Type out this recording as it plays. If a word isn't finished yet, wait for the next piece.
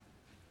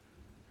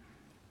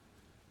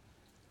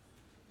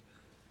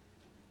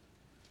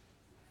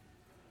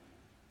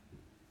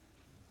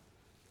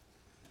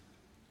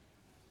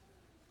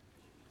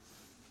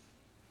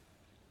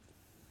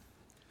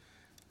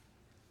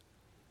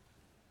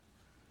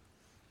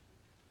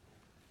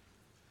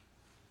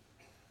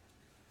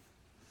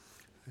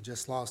I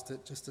just lost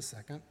it. Just a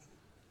second.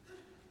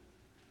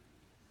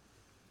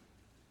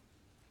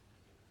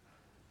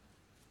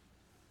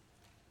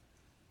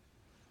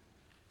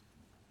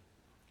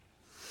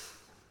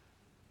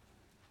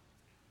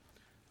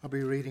 I'll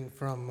be reading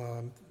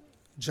from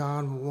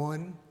John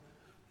 1,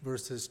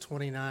 verses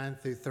 29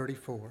 through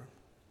 34.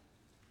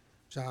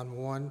 John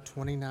 1,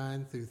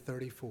 29 through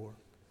 34.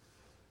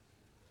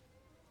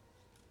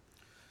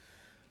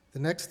 The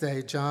next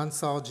day, John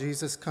saw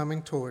Jesus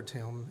coming toward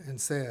him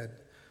and said,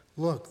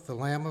 "Look, the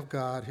Lamb of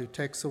God who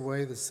takes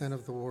away the sin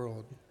of the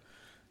world.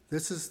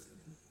 This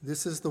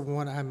is the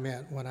one I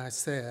meant when I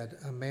said,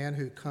 a man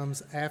who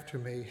comes after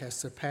me has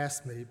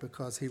surpassed me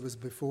because he was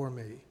before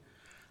me.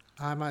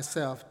 I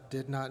myself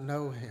did not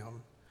know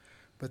him,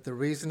 but the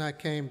reason I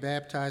came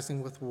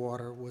baptizing with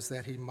water was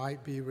that he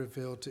might be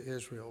revealed to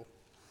Israel."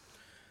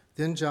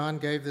 Then John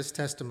gave this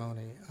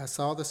testimony, "I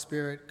saw the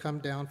Spirit come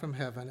down from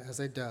heaven as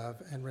a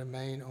dove and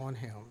remain on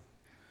him.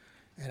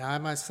 And I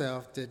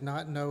myself did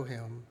not know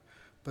him,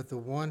 but the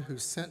one who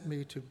sent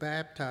me to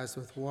baptize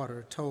with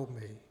water told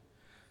me,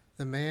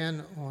 'The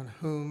man on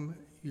whom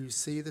you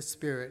see the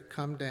Spirit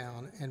come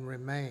down and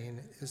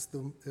remain is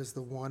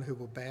the one who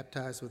will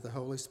baptize with the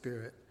Holy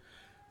Spirit.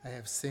 I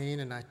have seen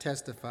and I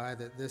testify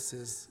that this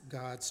is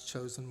God's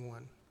chosen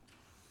one.'"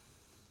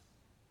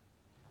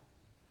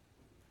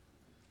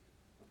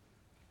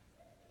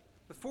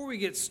 Before we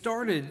get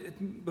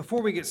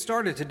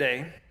started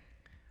today,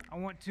 I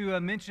want to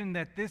mention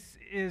that this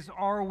is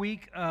our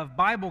week of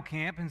Bible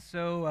camp, and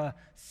so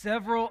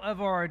several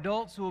of our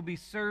adults will be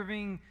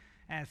serving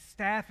as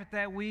staff at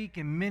that week,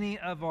 and many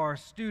of our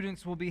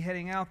students will be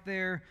heading out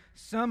there.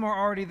 Some are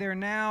already there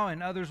now,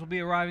 and others will be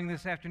arriving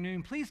this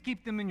afternoon. Please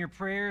keep them in your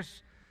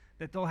prayers,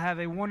 that they'll have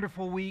a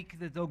wonderful week,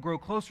 that they'll grow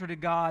closer to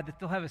God, that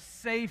they'll have a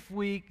safe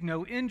week,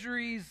 no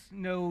injuries,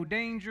 no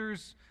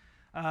dangers,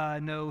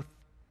 no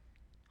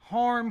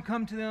harm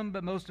come to them,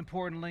 but most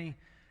importantly,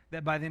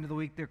 that by the end of the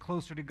week, they're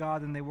closer to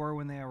God than they were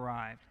when they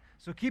arrived.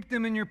 So keep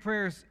them in your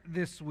prayers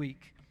this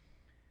week.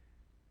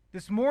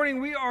 This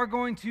morning, we are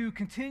going to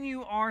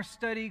continue our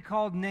study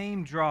called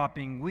Name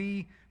Dropping.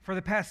 We, for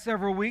the past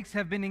several weeks,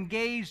 have been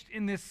engaged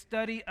in this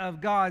study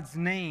of God's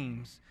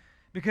names,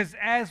 because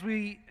as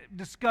we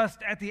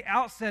discussed at the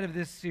outset of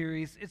this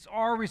series, it's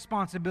our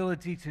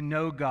responsibility to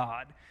know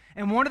God.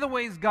 And one of the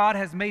ways God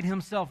has made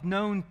himself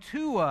known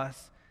to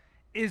us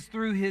is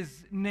through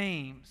his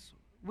names,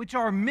 which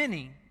are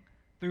many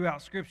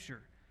throughout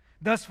Scripture.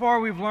 Thus far,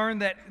 we've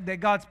learned that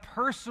God's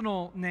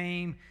personal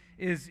name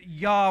is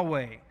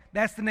Yahweh.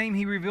 That's the name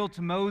he revealed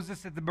to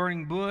Moses at the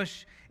burning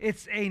bush.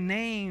 It's a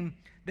name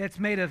that's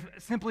made of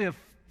simply of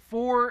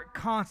 4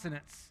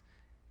 consonants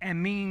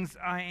and means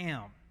I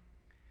am.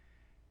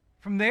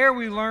 From there,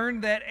 we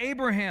learned that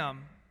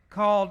Abraham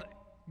called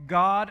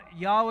God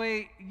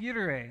Yahweh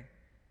Yireh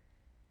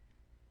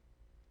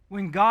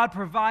when God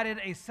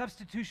provided a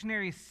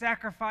substitutionary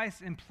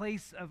sacrifice in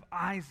place of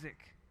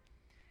Isaac.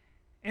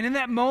 And in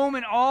that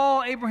moment,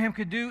 all Abraham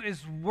could do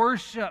is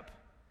worship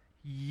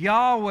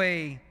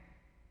Yahweh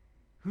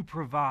who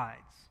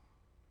provides.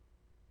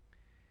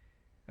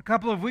 A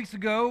couple of weeks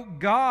ago,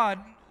 God,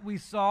 we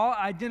saw,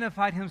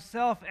 identified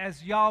himself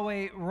as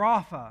Yahweh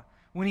Rapha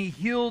when he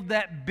healed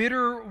that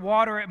bitter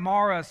water at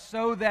Marah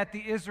so that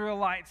the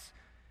Israelites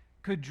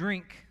could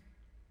drink.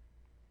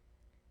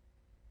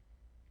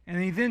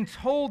 And he then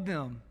told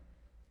them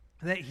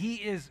that he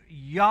is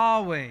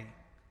Yahweh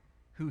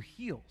who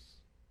heals.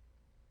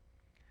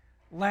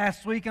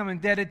 Last week, I'm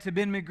indebted to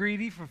Ben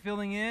McGreevy for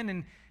filling in,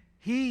 and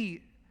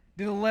he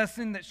did a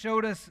lesson that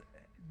showed us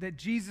that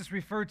Jesus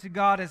referred to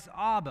God as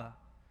Abba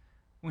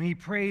when he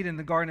prayed in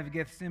the Garden of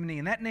Gethsemane.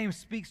 And that name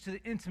speaks to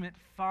the intimate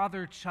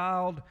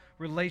father-child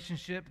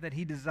relationship that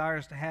he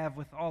desires to have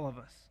with all of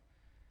us.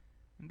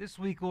 And this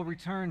week, we'll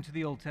return to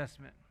the Old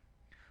Testament.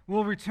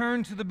 We'll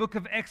return to the book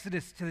of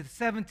Exodus, to the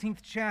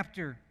 17th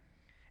chapter,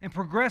 and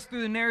progress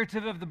through the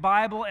narrative of the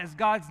Bible as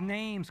God's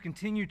names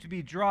continue to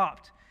be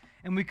dropped.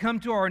 And we come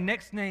to our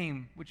next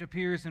name, which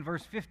appears in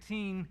verse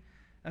 15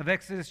 of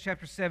Exodus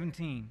chapter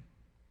 17.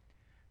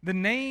 The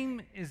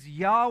name is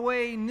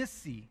YAHWEH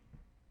Nissi,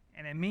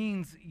 and it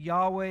means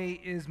Yahweh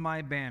is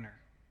my banner.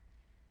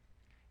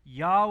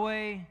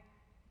 Yahweh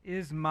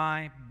is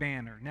my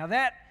banner. Now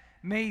that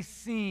may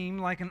seem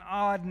like an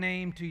odd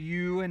name to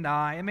you and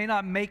I. It may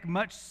not make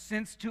much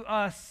sense to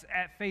us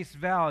at face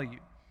value.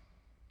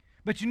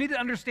 But you need to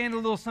understand a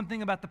little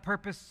something about the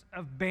purpose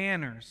of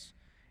banners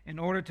in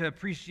order to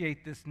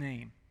appreciate this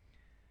name.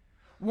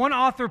 One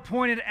author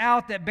pointed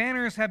out that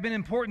banners have been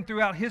important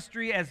throughout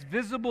history as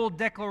visible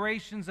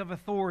declarations of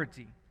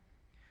authority.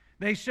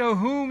 They show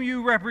whom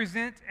you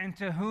represent and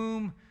to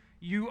whom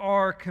you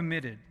are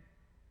committed.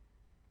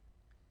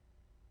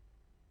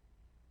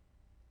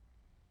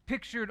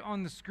 Pictured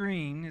on the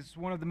screen is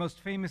one of the most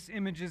famous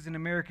images in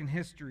American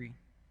history.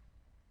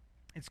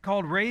 It's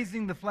called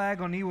Raising the Flag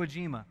on Iwo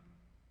Jima.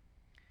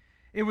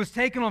 It was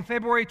taken on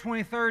February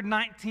 23rd,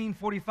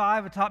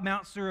 1945, atop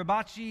Mount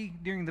Suribachi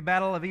during the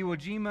Battle of Iwo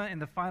Jima in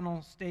the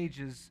final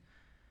stages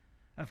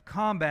of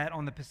combat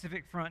on the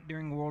Pacific Front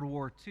during World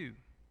War II.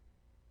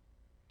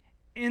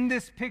 In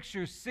this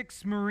picture,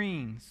 6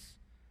 Marines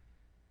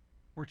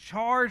were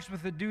charged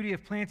with the duty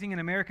of planting an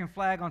American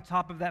flag on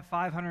top of that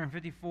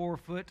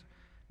 554-foot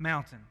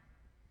mountain.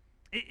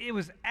 It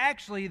was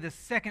actually the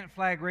second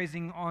flag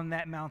raising on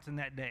that mountain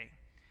that day.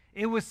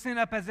 It was sent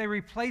up as a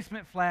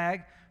replacement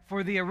flag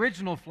for the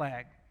original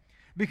flag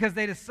because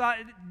they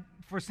decided,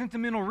 for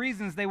sentimental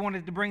reasons, they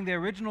wanted to bring the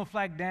original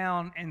flag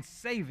down and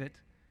save it,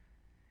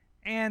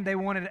 and they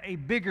wanted a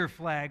bigger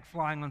flag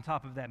flying on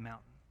top of that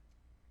mountain.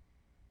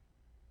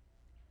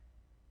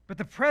 But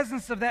the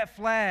presence of that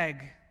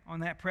flag on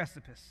that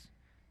precipice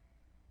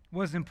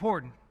was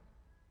important.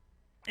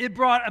 It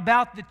brought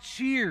about the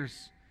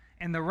cheers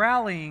and the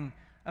rallying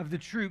of the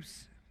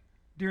troops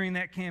during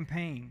that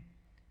campaign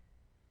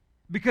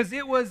because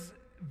it was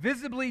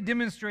visibly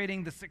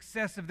demonstrating the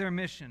success of their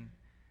mission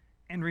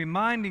and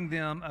reminding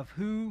them of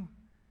who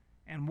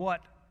and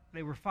what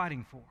they were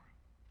fighting for.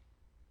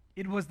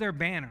 It was their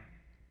banner.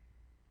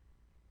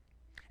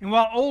 And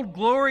while Old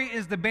Glory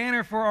is the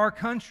banner for our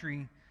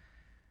country,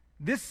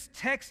 this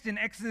text in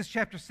Exodus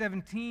chapter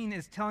 17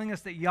 is telling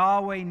us that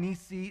Yahweh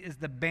Nissi is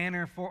the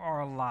banner for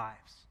our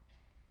lives.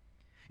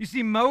 You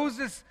see,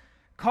 Moses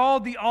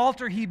called the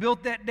altar he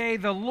built that day,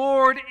 "The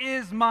Lord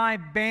is my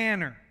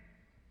banner,"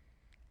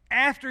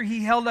 after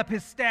he held up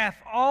his staff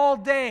all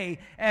day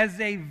as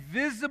a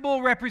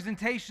visible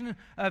representation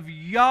of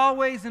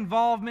Yahweh's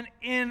involvement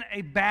in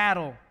a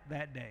battle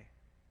that day.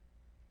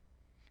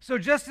 So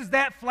just as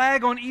that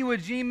flag on Iwo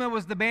Jima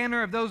was the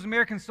banner of those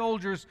American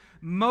soldiers,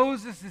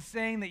 Moses is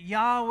saying that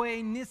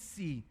Yahweh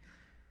Nissi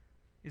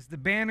is the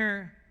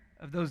banner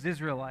of those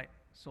Israelite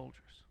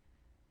soldiers.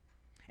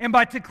 And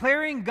by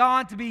declaring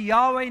God to be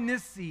Yahweh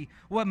Nissi,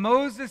 what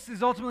Moses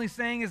is ultimately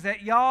saying is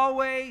that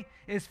Yahweh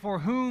is for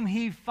whom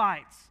he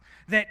fights,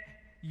 that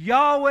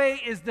Yahweh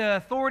is the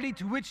authority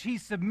to which he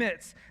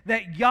submits,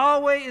 that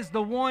Yahweh is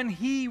the one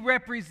he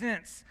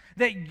represents,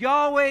 that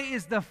Yahweh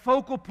is the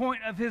focal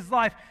point of his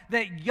life,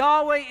 that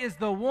Yahweh is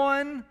the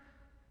one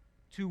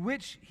to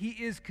which he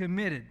is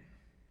committed.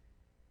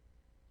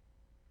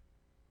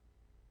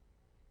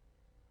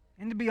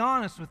 And to be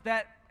honest with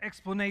that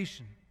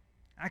explanation,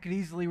 I could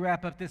easily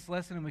wrap up this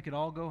lesson and we could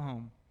all go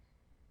home.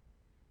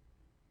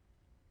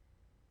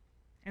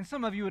 And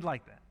some of you would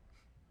like that.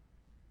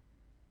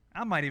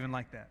 I might even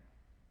like that.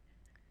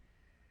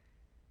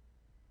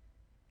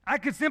 I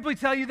could simply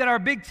tell you that our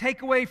big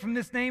takeaway from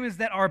this name is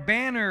that our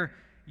banner,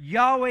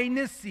 Yahweh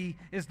Nissi,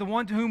 is the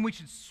one to whom we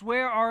should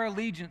swear our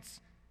allegiance.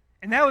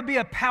 And that would be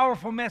a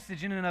powerful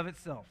message in and of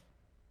itself.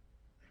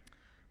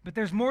 But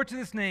there's more to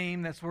this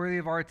name that's worthy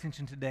of our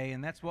attention today,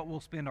 and that's what we'll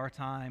spend our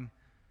time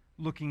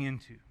looking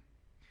into.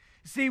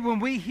 See, when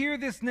we hear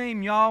this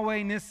name,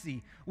 Yahweh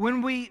Nissi,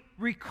 when we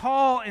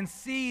recall and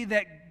see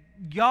that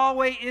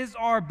Yahweh is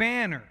our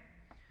banner,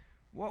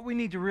 what we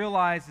need to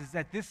realize is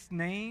that this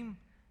name,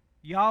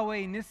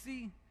 Yahweh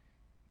Nissi,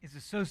 is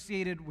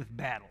associated with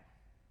battle.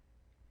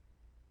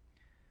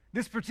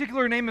 This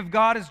particular name of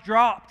God is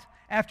dropped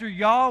after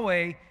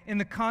Yahweh in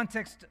the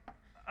context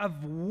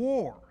of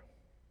war.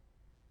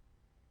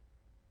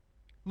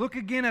 Look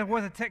again at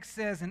what the text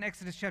says in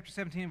Exodus chapter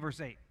 17,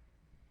 verse 8.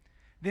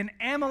 Then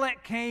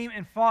Amalek came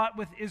and fought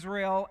with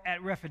Israel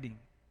at Rephidim.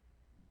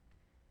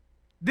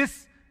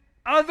 This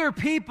other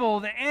people,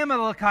 the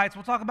Amalekites,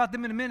 we'll talk about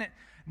them in a minute,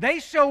 they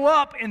show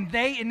up and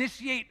they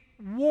initiate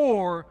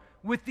war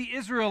with the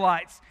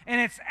Israelites. And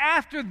it's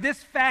after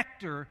this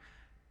factor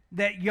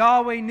that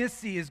Yahweh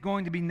Nissi is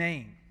going to be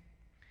named.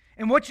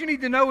 And what you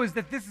need to know is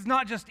that this is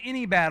not just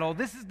any battle.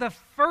 This is the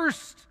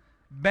first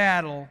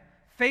battle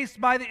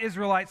faced by the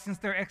Israelites since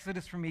their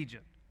exodus from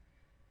Egypt.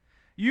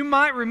 You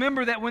might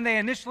remember that when they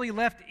initially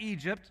left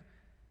Egypt,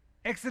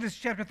 Exodus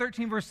chapter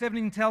 13, verse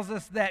 17 tells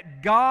us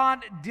that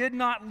God did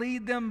not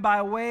lead them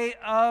by way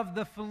of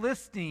the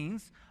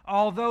Philistines,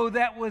 although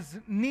that was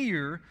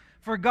near,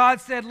 for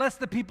God said, lest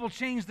the people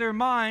change their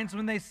minds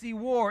when they see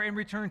war and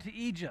return to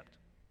Egypt.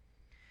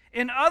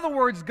 In other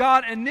words,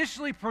 God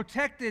initially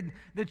protected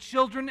the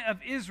children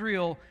of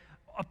Israel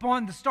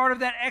upon the start of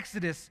that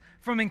Exodus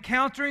from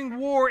encountering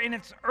war in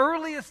its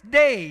earliest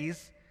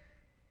days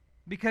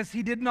because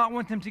he did not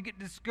want them to get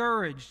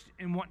discouraged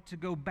and want to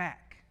go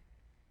back.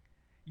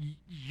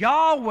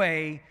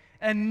 Yahweh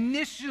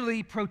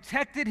initially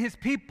protected his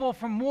people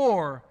from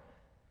war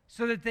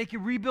so that they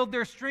could rebuild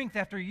their strength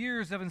after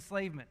years of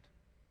enslavement,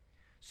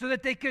 so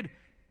that they could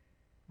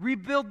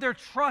rebuild their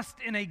trust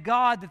in a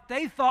God that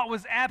they thought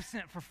was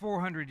absent for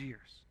 400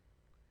 years,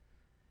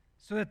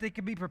 so that they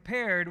could be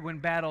prepared when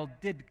battle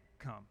did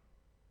come.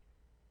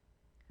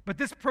 But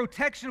this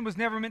protection was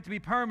never meant to be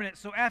permanent,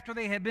 so after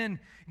they had been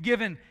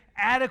given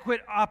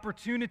adequate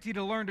opportunity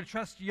to learn to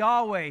trust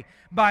Yahweh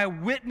by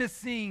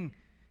witnessing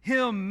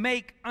him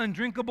make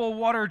undrinkable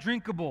water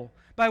drinkable,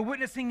 by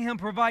witnessing him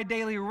provide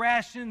daily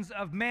rations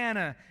of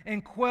manna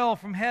and quail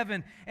from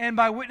heaven, and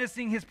by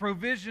witnessing his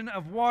provision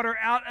of water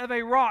out of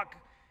a rock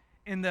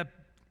in the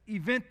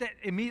event that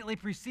immediately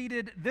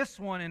preceded this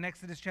one in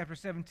Exodus chapter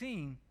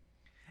 17,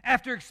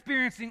 after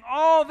experiencing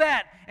all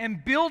that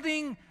and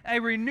building a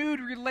renewed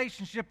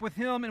relationship with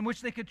him in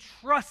which they could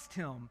trust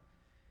him,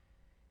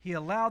 he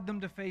allowed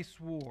them to face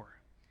war.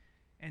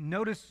 And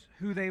notice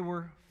who they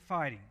were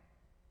fighting.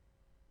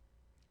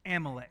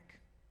 Amalek.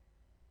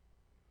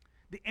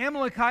 The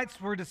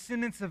Amalekites were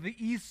descendants of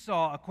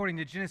Esau, according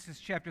to Genesis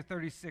chapter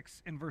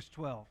 36 and verse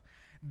 12.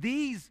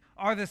 These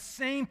are the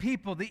same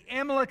people, the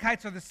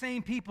Amalekites are the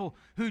same people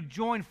who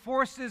joined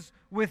forces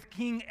with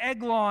King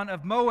Eglon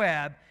of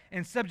Moab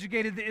and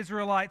subjugated the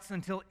Israelites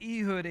until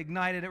Ehud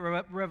ignited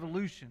a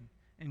revolution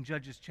in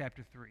Judges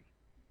chapter 3.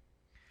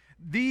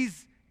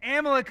 These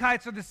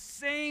Amalekites are the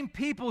same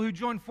people who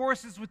joined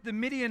forces with the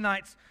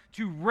Midianites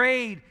to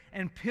raid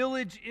and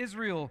pillage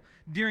Israel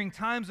during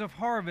times of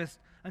harvest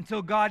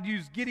until God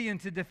used Gideon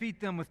to defeat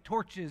them with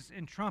torches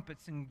and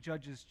trumpets in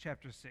Judges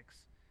chapter 6.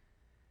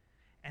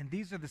 And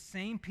these are the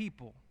same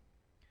people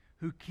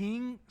who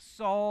King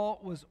Saul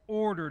was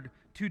ordered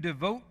to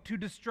devote to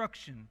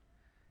destruction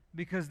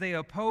because they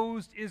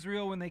opposed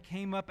Israel when they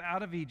came up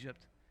out of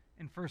Egypt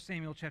in 1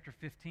 Samuel chapter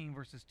 15,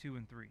 verses 2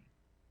 and 3.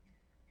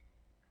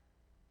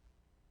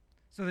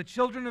 So the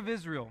children of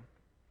Israel,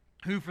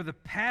 who for the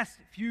past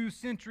few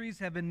centuries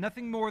have been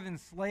nothing more than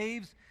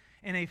slaves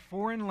in a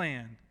foreign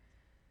land,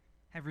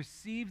 have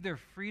received their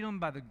freedom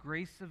by the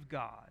grace of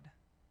God,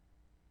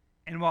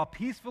 and while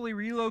peacefully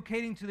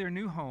relocating to their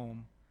new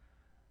home,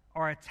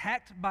 are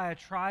attacked by a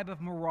tribe of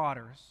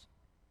marauders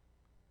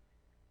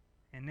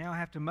and now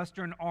have to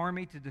muster an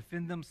army to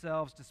defend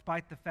themselves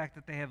despite the fact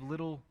that they have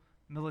little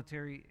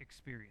military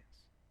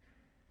experience.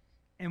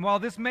 And while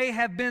this may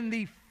have been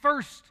the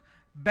first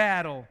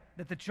battle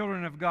that the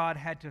children of God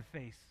had to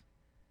face,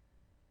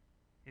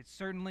 it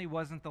certainly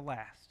wasn't the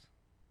last.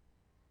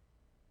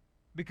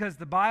 Because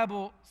the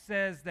Bible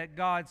says that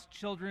God's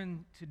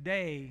children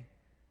today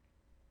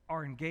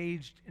are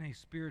engaged in a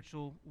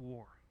spiritual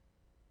war.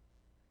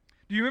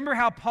 Do you remember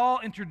how Paul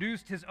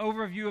introduced his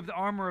overview of the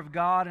armor of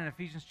God in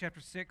Ephesians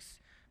chapter 6,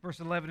 verse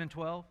 11 and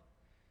 12?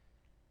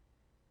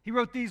 He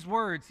wrote these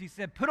words. He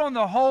said, "Put on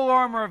the whole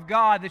armor of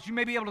God that you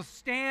may be able to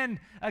stand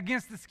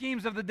against the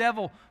schemes of the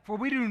devil. For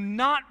we do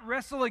not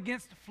wrestle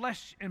against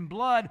flesh and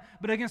blood,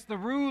 but against the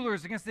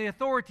rulers, against the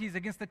authorities,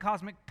 against the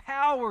cosmic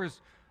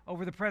powers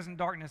over the present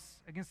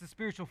darkness, against the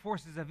spiritual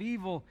forces of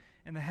evil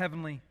in the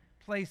heavenly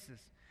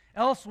places."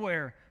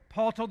 Elsewhere,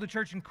 Paul told the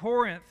church in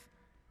Corinth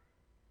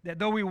that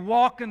though we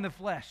walk in the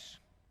flesh,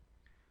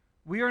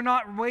 we are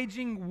not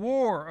waging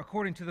war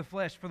according to the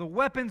flesh, for the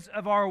weapons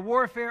of our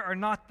warfare are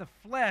not the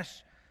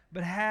flesh,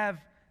 but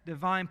have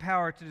divine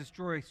power to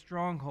destroy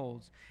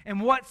strongholds.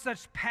 And what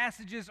such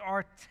passages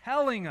are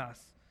telling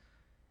us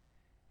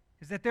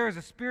is that there is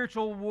a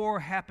spiritual war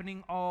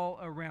happening all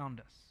around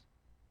us.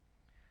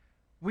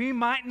 We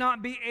might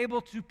not be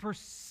able to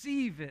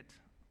perceive it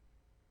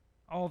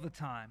all the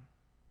time,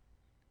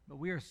 but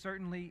we are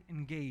certainly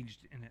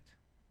engaged in it.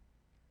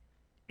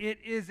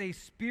 It is a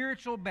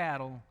spiritual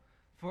battle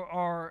for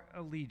our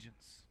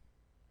allegiance.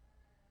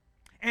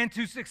 And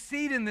to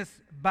succeed in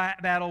this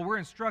battle, we're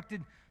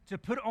instructed to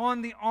put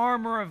on the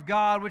armor of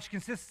God, which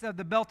consists of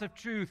the belt of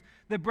truth,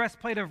 the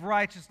breastplate of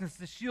righteousness,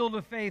 the shield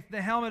of faith,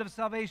 the helmet of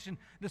salvation,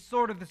 the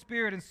sword of the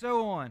Spirit, and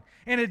so on.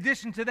 In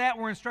addition to that,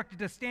 we're instructed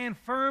to stand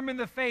firm in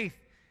the faith,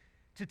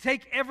 to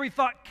take every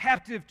thought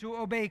captive to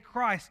obey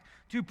Christ,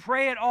 to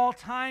pray at all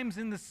times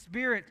in the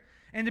Spirit,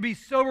 and to be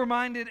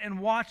sober-minded and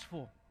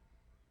watchful.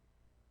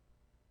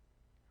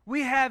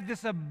 We have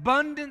this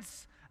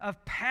abundance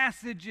of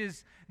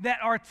passages that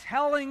are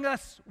telling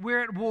us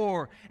we're at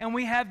war, and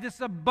we have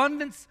this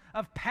abundance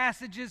of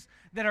passages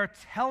that are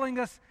telling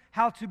us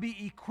how to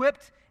be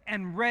equipped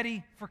and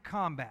ready for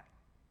combat.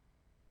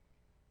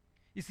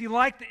 You see,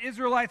 like the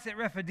Israelites at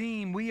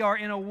Rephidim, we are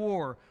in a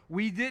war.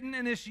 We didn't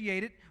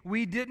initiate it.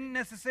 We didn't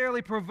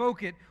necessarily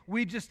provoke it.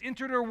 We just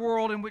entered a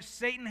world in which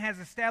Satan has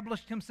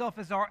established himself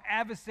as our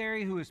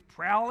adversary who is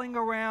prowling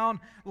around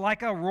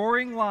like a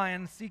roaring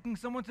lion seeking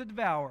someone to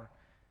devour.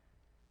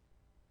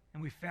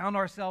 And we found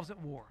ourselves at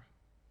war.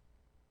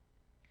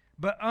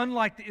 But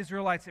unlike the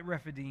Israelites at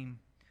Rephidim,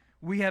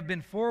 we have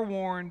been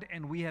forewarned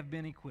and we have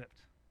been equipped.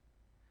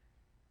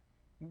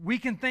 We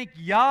can thank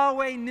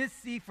YAHWEH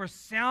Nissi for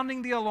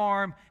sounding the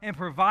alarm and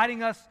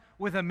providing us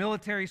with a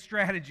military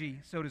strategy,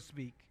 so to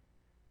speak.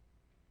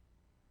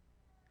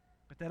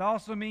 But that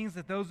also means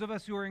that those of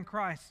us who are in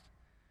Christ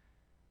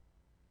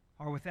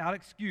are without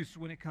excuse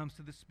when it comes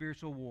to the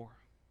spiritual war.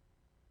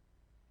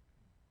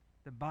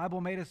 The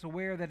Bible made us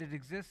aware that it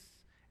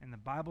exists, and the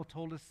Bible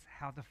told us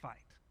how to fight.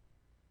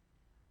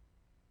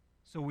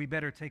 So we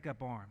better take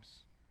up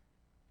arms.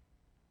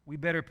 We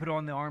better put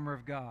on the armor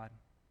of God.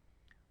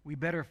 We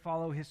better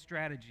follow his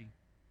strategy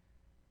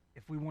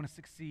if we want to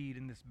succeed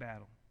in this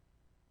battle.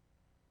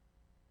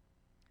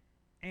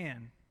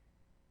 And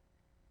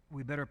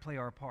we better play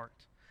our part.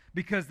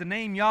 Because the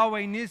name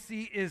YAHWEH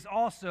Nissi is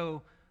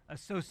also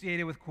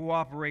associated with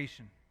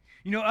cooperation.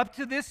 You know, up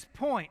to this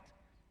point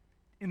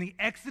in the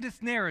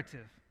Exodus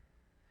narrative,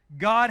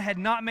 God had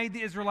not made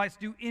the Israelites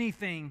do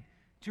anything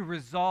to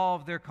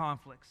resolve their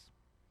conflicts.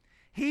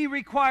 He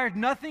required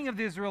nothing of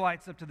the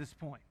Israelites up to this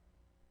point.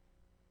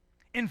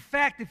 In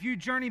fact, if you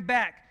journey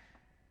back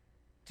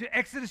to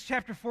Exodus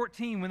chapter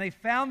 14, when they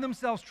found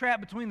themselves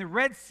trapped between the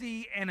Red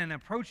Sea and an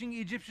approaching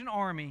Egyptian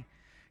army,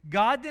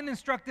 God didn't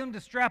instruct them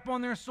to strap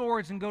on their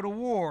swords and go to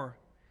war.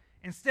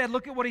 Instead,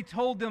 look at what he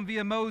told them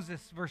via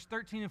Moses, verse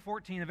 13 and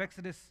 14 of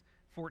Exodus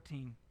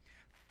 14.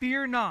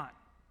 Fear not.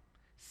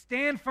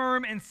 Stand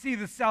firm and see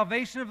the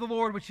salvation of the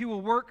Lord, which he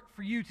will work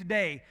for you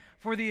today.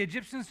 For the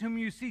Egyptians whom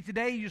you see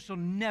today, you shall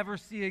never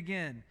see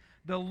again.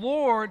 The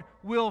Lord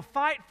will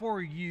fight for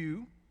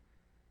you,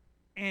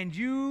 and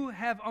you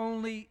have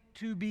only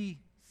to be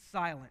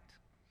silent.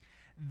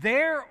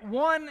 Their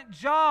one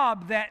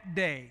job that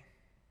day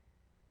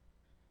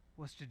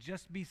was to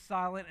just be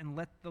silent and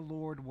let the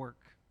Lord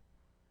work.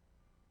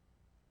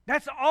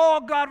 That's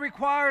all God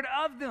required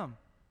of them.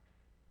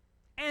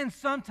 And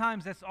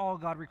sometimes that's all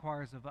God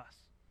requires of us.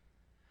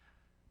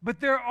 But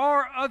there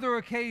are other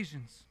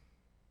occasions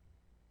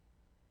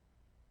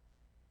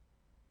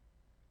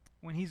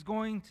when he's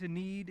going to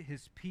need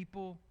his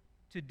people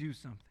to do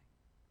something.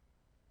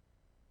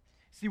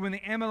 See, when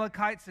the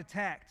Amalekites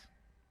attacked,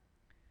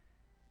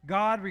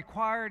 God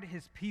required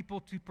his people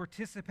to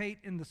participate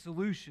in the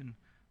solution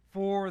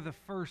for the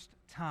first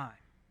time.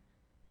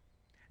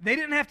 They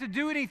didn't have to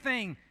do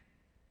anything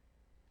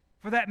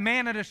for that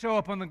manna to show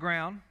up on the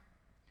ground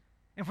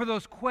and for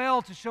those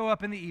quail to show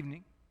up in the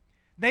evening.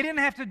 They didn't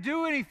have to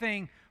do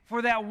anything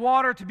for that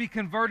water to be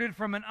converted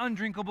from an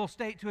undrinkable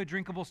state to a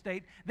drinkable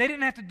state. They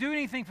didn't have to do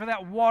anything for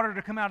that water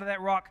to come out of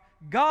that rock.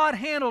 God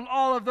handled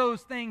all of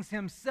those things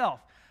himself.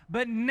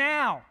 But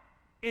now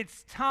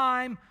it's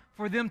time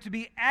for them to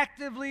be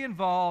actively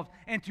involved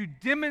and to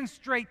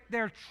demonstrate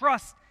their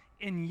trust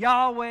in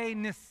YAHWEH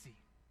Nissi.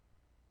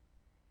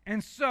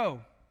 And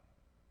so,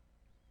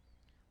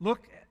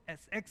 look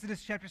at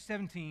Exodus chapter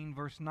 17,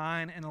 verse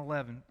 9 and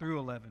 11 through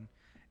 11,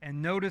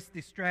 and notice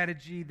the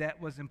strategy that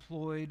was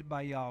employed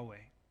by Yahweh.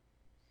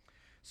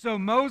 So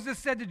Moses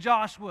said to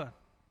Joshua,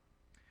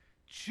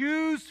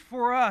 "Choose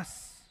for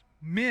us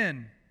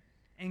men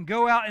and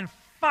go out and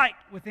fight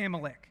with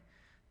Amalek.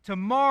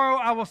 Tomorrow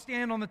I will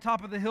stand on the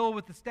top of the hill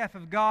with the staff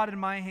of God in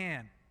my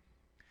hand."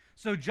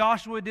 So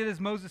Joshua did as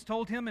Moses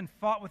told him and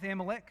fought with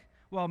Amalek,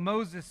 while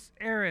Moses,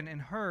 Aaron,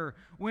 and Hur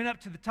went up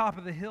to the top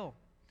of the hill.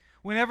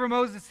 Whenever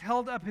Moses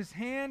held up his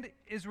hand,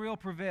 Israel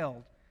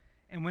prevailed,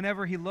 and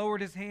whenever he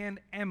lowered his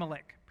hand,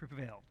 Amalek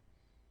prevailed.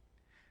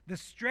 The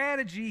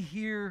strategy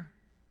here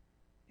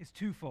is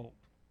twofold.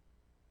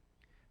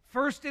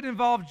 First, it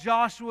involved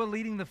Joshua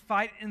leading the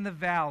fight in the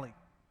valley.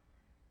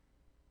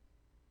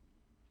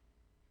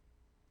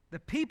 The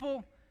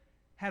people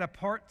had a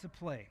part to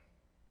play.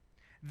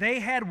 They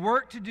had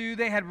work to do.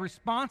 They had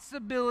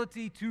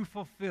responsibility to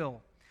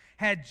fulfill.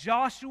 Had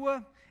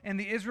Joshua and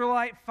the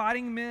Israelite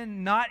fighting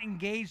men not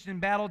engaged in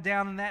battle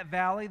down in that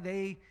valley,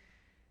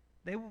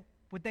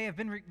 would they have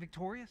been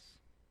victorious?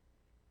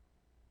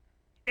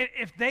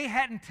 If they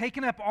hadn't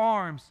taken up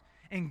arms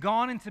and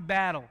gone into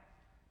battle,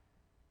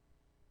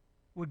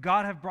 would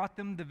God have brought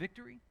them the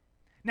victory?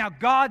 Now,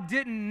 God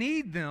didn't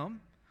need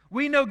them.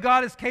 We know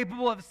God is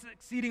capable of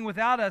succeeding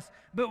without us,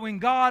 but when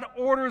God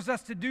orders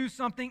us to do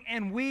something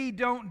and we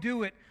don't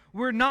do it,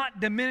 we're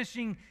not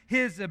diminishing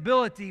his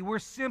ability. We're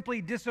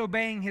simply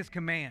disobeying his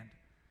command.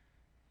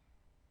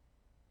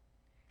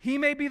 He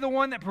may be the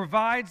one that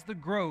provides the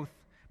growth,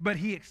 but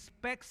he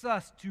expects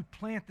us to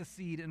plant the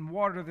seed and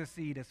water the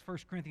seed, as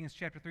 1 Corinthians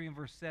chapter 3 and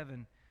verse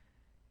 7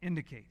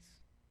 indicates.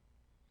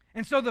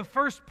 And so the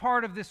first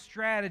part of this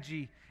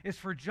strategy is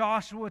for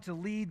Joshua to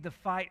lead the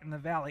fight in the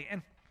valley.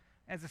 And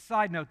as a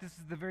side note, this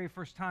is the very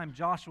first time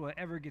Joshua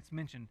ever gets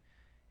mentioned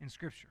in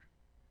Scripture.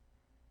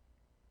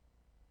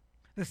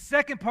 The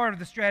second part of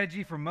the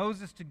strategy for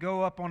Moses to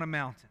go up on a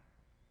mountain.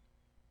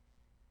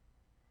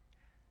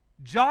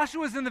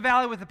 Joshua's in the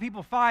valley with the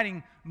people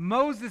fighting.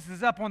 Moses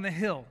is up on the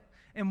hill.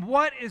 And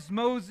what is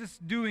Moses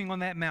doing on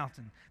that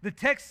mountain? The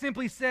text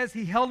simply says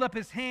he held up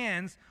his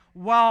hands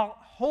while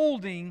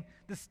holding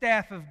the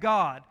staff of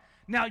God.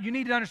 Now, you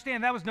need to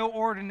understand that was no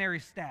ordinary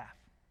staff.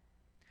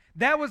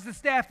 That was the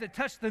staff that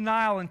touched the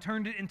Nile and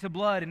turned it into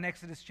blood in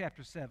Exodus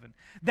chapter 7.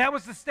 That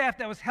was the staff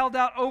that was held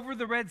out over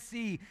the Red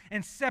Sea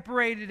and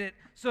separated it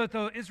so that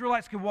the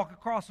Israelites could walk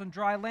across on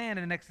dry land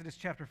in Exodus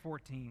chapter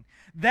 14.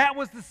 That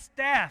was the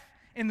staff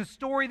in the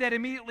story that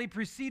immediately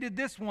preceded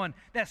this one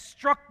that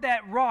struck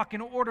that rock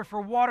in order for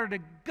water to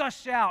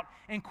gush out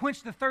and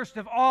quench the thirst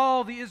of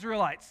all the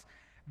Israelites.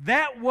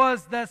 That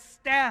was the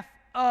staff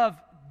of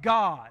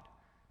God.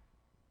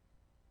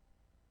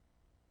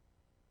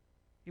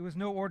 It was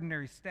no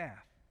ordinary staff.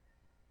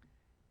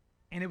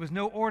 And it was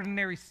no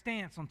ordinary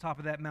stance on top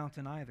of that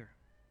mountain either.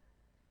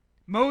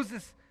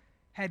 Moses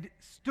had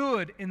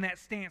stood in that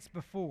stance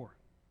before.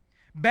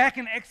 Back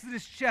in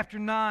Exodus chapter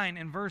 9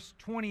 and verse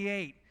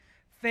 28,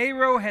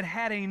 Pharaoh had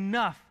had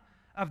enough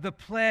of the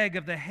plague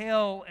of the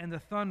hail and the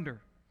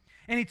thunder.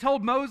 And he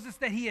told Moses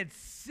that he had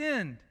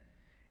sinned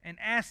and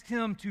asked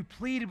him to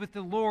plead with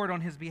the Lord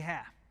on his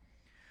behalf.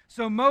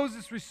 So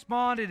Moses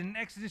responded in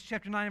Exodus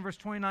chapter 9 and verse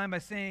 29 by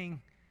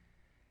saying,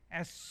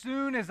 "As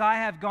soon as I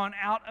have gone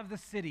out of the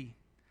city,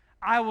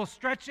 I will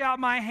stretch out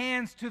my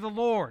hands to the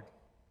Lord.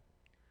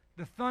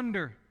 The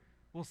thunder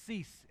will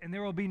cease, and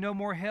there will be no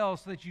more hell,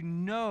 so that you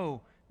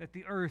know that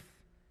the earth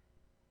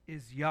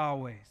is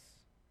Yahweh's.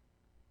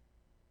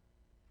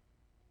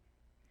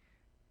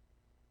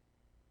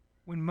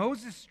 When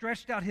Moses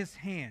stretched out his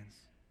hands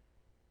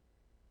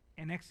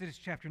in Exodus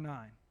chapter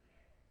 9,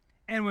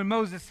 and when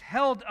Moses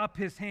held up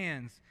his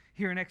hands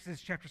here in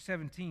Exodus chapter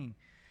 17,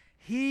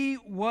 he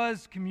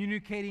was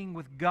communicating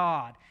with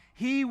God.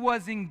 He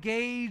was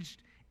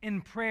engaged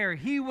in prayer.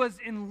 He was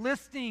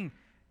enlisting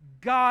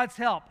God's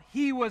help.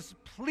 He was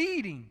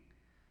pleading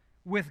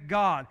with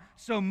God.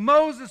 So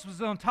Moses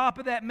was on top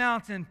of that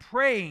mountain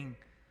praying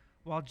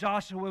while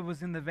Joshua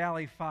was in the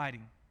valley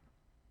fighting.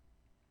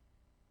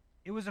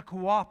 It was a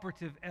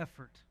cooperative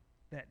effort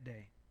that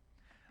day.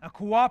 A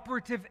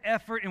cooperative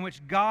effort in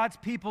which God's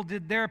people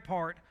did their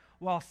part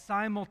while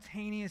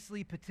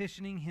simultaneously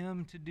petitioning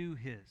him to do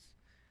his.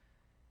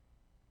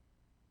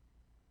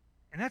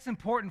 And that's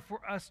important for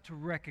us to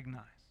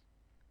recognize.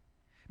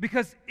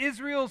 Because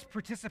Israel's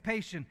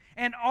participation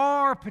and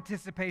our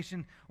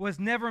participation was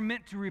never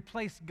meant to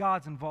replace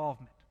God's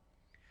involvement.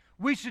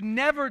 We should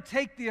never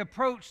take the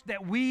approach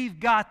that we've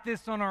got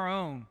this on our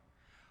own.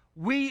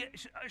 We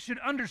should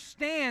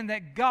understand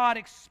that God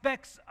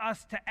expects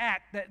us to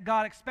act, that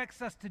God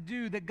expects us to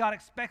do, that God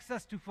expects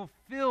us to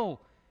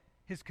fulfill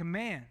his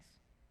commands.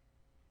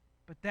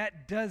 But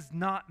that does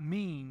not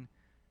mean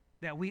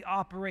that we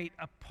operate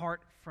apart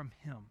from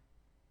him.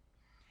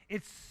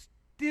 It's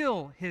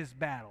still his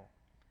battle.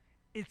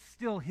 It's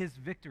still his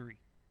victory.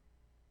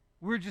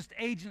 We're just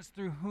agents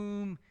through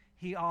whom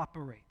he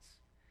operates.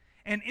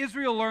 And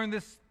Israel learned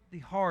this the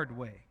hard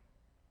way.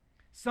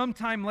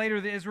 Sometime later,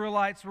 the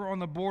Israelites were on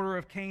the border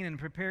of Canaan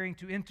preparing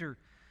to enter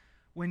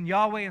when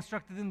Yahweh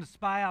instructed them to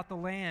spy out the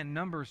land,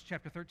 Numbers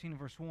chapter 13 and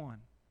verse 1.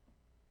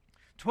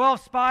 12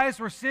 spies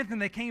were sent,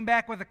 and they came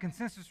back with a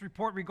consensus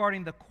report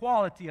regarding the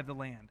quality of the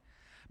land.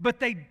 But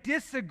they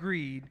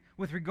disagreed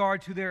with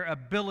regard to their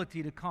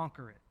ability to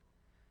conquer it.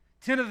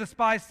 10 of the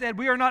spies said,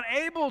 "We are not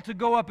able to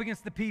go up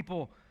against the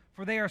people,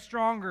 for they are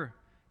stronger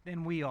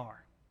than we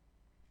are."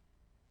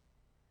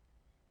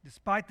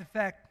 Despite the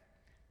fact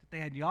that they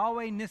had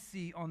YAHWEH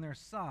Nissi on their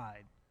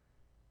side,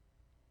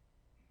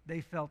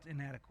 they felt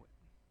inadequate.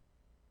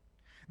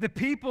 The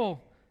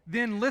people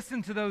then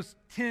listened to those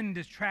 10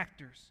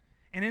 detractors,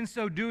 and in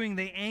so doing,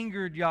 they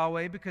angered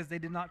Yahweh because they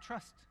did not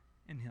trust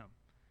in him.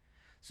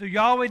 So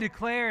Yahweh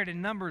declared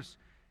in Numbers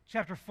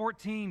chapter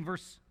 14,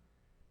 verse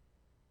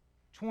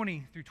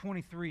 20 through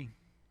 23,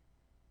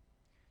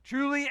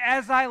 "Truly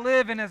as I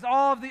live and as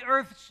all of the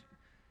earth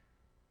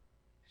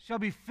shall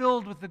be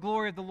filled with the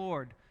glory of the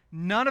Lord,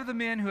 none of the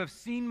men who have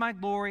seen my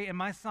glory and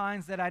my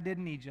signs that I did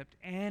in Egypt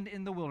and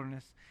in the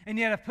wilderness, and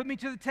yet have put me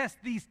to the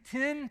test these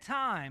 10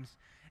 times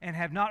and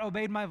have not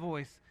obeyed my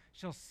voice,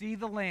 shall see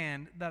the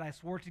land that I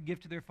swore to give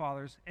to their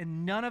fathers,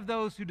 and none of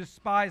those who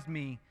despise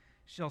me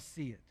shall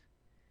see it."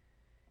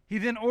 He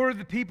then ordered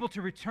the people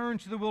to return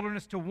to the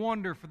wilderness to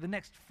wander for the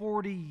next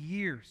 40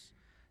 years,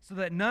 so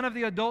that none of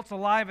the adults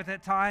alive at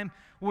that time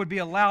would be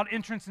allowed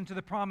entrance into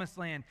the promised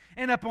land.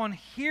 And upon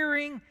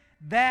hearing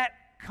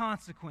that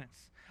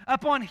consequence,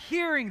 upon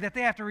hearing that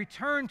they have to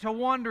return to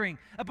wandering,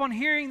 upon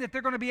hearing that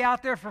they're going to be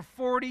out there for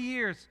 40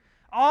 years,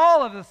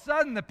 all of a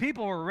sudden the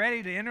people were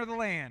ready to enter the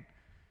land.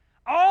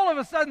 All of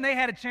a sudden they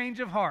had a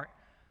change of heart.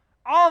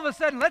 All of a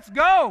sudden, let's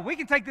go. We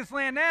can take this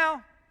land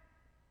now.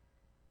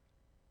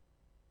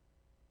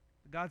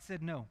 But God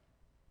said no.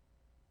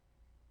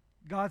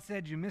 God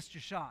said, you missed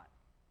your shot.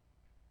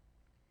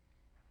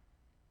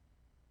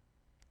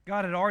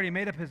 God had already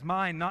made up his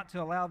mind not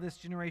to allow this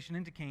generation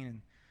into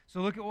Canaan.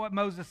 So look at what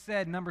Moses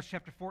said in Numbers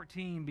chapter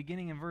 14,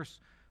 beginning in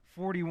verse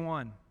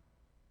 41.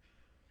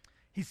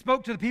 He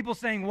spoke to the people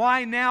saying,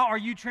 "Why now are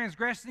you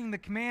transgressing the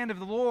command of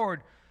the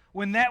Lord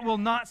when that will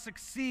not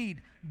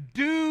succeed?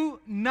 Do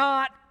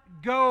not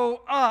go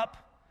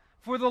up,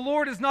 for the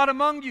Lord is not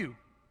among you,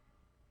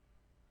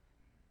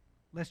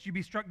 lest you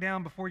be struck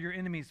down before your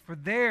enemies. For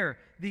there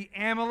the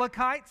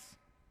Amalekites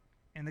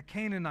and the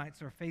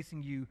Canaanites are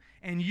facing you,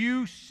 and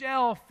you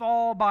shall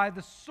fall by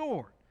the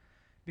sword,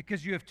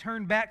 because you have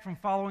turned back from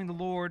following the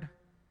Lord.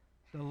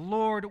 The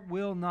Lord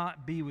will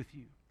not be with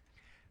you."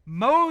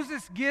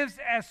 Moses gives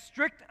as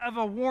strict of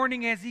a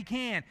warning as he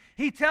can.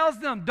 He tells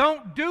them,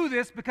 don't do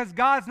this because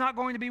God's not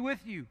going to be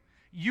with you.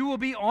 You will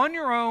be on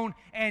your own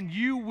and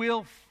you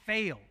will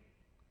fail.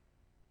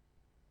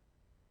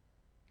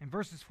 And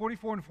verses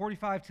 44 and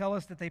 45 tell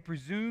us that they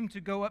presumed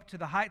to go up to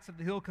the heights of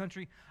the hill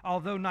country,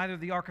 although neither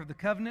the ark of the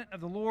covenant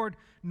of the Lord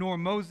nor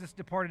Moses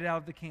departed out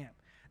of the camp.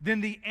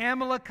 Then the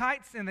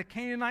Amalekites and the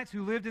Canaanites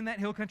who lived in that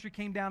hill country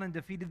came down and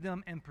defeated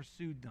them and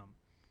pursued them.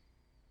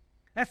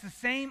 That's the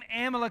same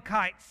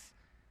Amalekites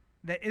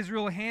that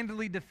Israel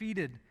handily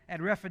defeated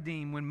at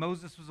Rephidim when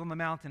Moses was on the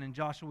mountain and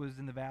Joshua was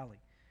in the valley,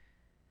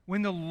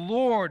 when the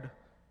Lord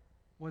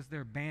was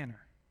their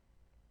banner.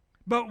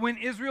 But when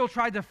Israel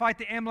tried to fight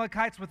the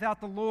Amalekites without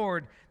the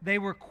Lord, they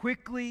were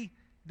quickly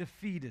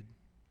defeated.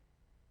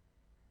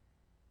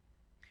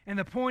 And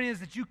the point is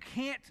that you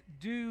can't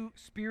do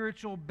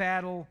spiritual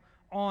battle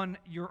on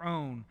your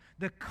own.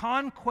 The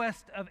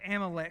conquest of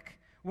Amalek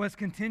was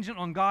contingent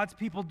on God's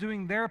people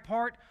doing their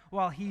part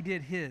while he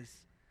did his.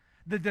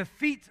 The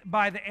defeat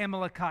by the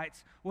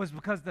Amalekites was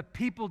because the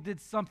people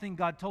did something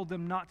God told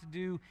them not to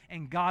do,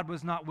 and God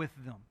was not with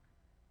them.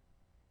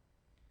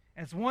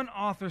 As one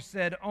author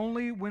said,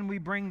 only when we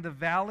bring the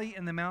valley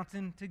and the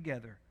mountain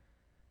together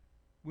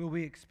will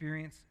we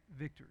experience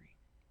victory.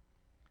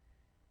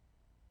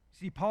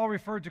 See, Paul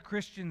referred to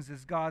Christians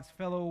as God's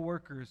fellow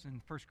workers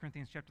in 1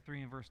 Corinthians chapter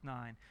 3 and verse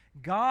 9.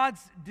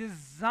 God's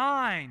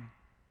design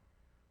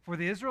for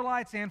the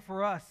Israelites and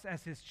for us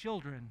as his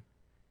children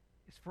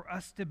is for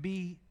us to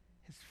be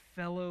his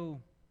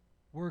fellow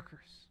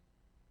workers,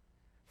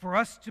 for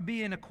us to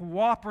be in a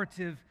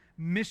cooperative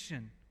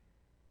mission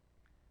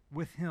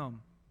with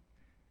him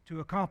to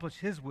accomplish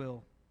his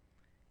will,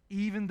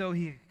 even though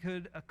he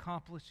could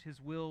accomplish his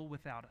will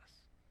without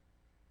us.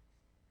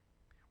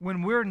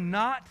 When we're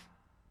not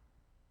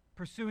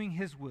pursuing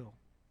his will,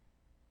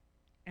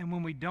 and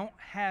when we don't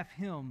have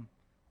him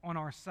on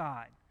our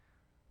side,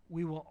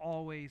 we will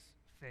always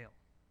fail.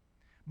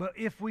 But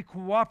if we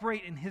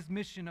cooperate in his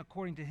mission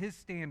according to his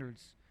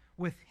standards,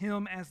 with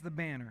him as the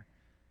banner,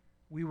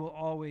 we will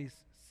always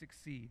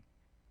succeed.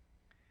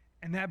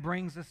 And that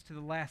brings us to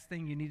the last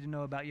thing you need to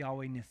know about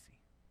YAHWEH Nissi.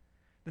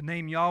 The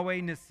name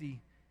YAHWEH Nissi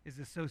is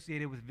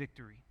associated with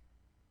victory.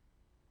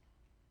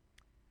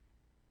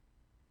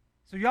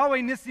 So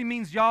YAHWEH Nissi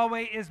means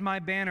Yahweh is my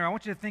banner. I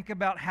want you to think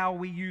about how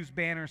we use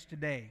banners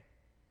today.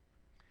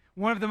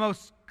 One of the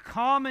most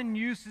common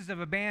uses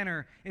of a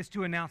banner is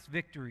to announce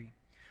victory.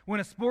 When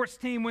a sports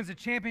team wins a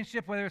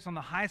championship, whether it's on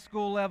the high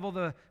school level,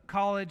 the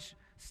college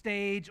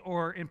stage,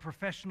 or in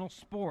professional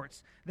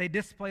sports, they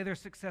display their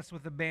success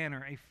with a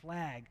banner, a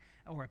flag,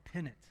 or a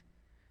pennant.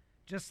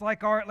 Just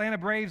like our Atlanta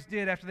Braves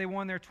did after they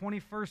won their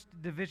 21st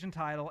division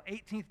title,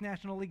 18th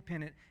National League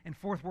pennant, and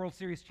 4th World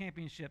Series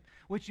championship,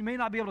 which you may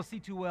not be able to see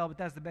too well, but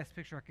that's the best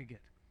picture I could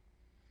get.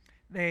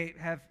 They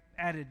have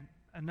added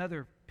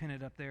another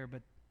pennant up there,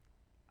 but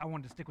I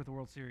wanted to stick with the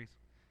World Series.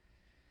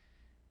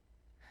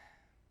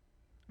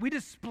 We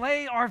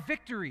display our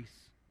victories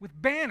with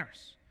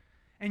banners.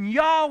 And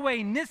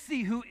YAHWEH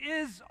Nissi, who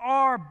is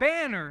our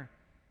banner,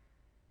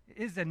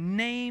 is a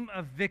name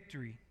of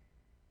victory.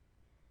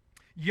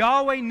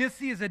 YAHWEH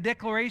Nissi is a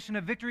declaration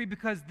of victory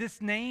because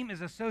this name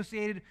is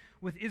associated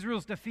with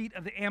Israel's defeat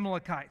of the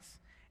Amalekites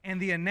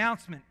and the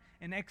announcement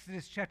in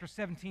Exodus chapter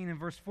 17 and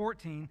verse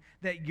 14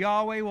 that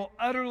Yahweh will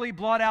utterly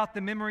blot out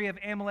the memory of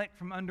Amalek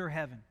from under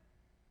heaven.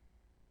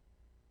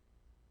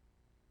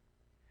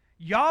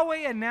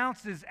 Yahweh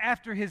announces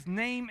after his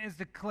name is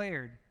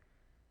declared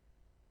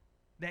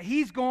that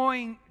he's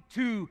going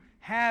to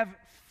have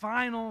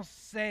final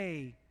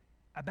say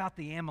about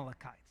the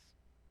Amalekites.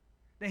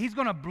 That he's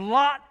going to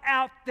blot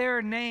out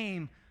their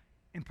name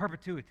in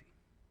perpetuity.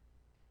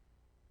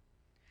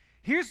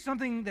 Here's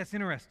something that's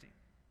interesting.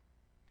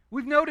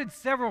 We've noted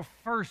several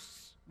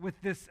firsts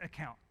with this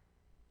account.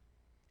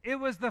 It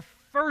was the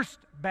first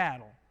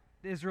battle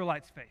the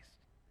Israelites faced.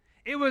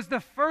 It was the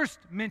first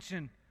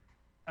mention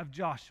of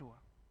Joshua.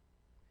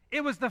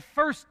 It was the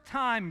first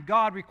time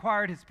God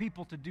required his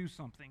people to do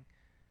something.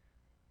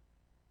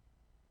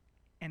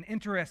 And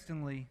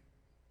interestingly,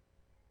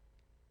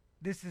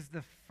 this is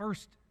the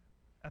first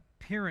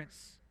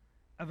appearance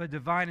of a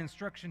divine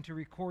instruction to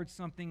record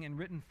something in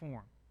written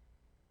form.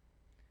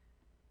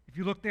 If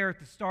you look there at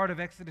the start of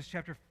Exodus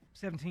chapter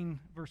 17,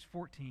 verse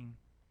 14,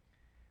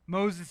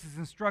 Moses is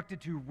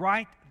instructed to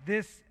write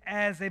this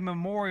as a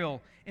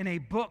memorial in a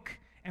book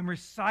and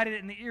recite it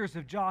in the ears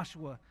of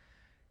Joshua.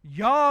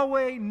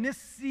 YAHWEH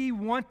Nissi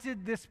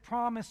wanted this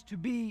promise to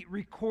be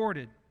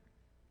recorded.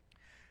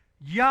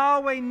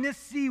 YAHWEH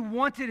Nissi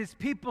wanted his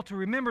people to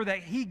remember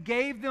that he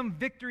gave them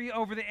victory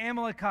over the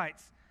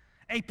Amalekites,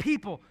 a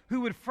people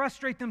who would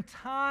frustrate them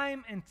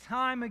time and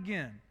time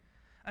again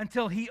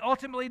until he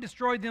ultimately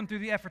destroyed them through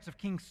the efforts of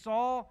King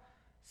Saul,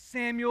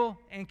 Samuel,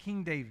 and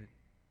King David.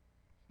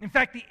 In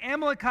fact, the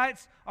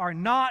Amalekites are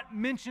not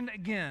mentioned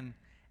again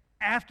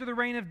after the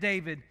reign of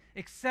David,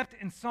 except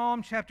in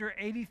Psalm chapter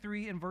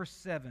 83 and verse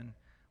 7,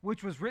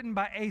 which was written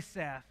by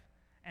Asaph,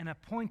 an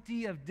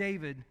appointee of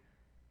David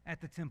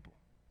at the temple.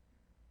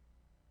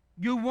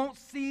 You won't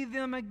see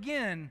them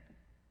again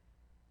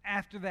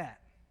after that.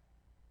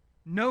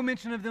 No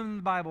mention of them in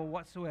the Bible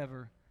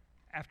whatsoever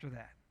after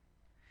that.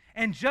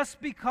 And just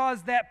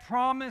because that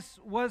promise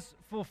was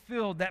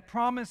fulfilled, that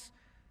promise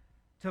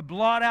to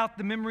blot out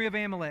the memory of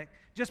Amalek,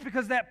 just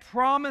because that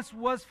promise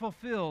was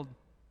fulfilled,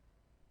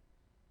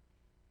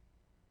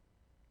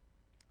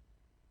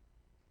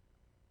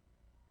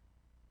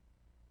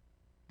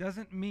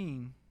 doesn't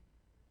mean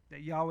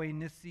that YAHWEH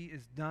Nissi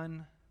is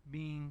done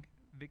being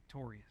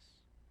victorious.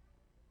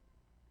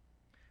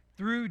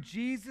 Through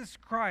Jesus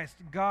Christ,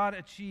 God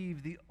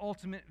achieved the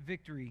ultimate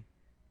victory.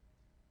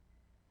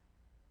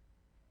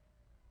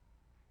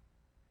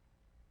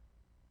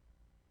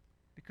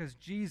 Because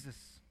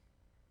Jesus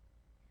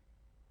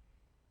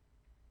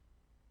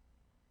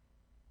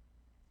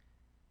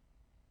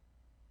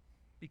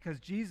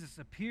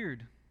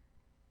appeared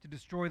to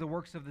destroy the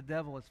works of the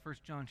devil, as 1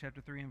 John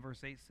chapter 3 and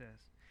verse 8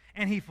 says.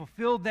 And he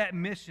fulfilled that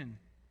mission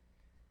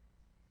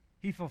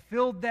He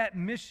fulfilled that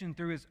mission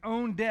through his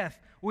own death,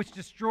 which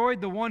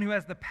destroyed the one who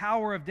has the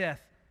power of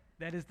death,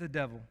 that is the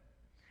devil,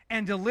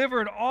 and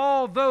delivered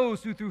all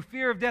those who through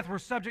fear of death were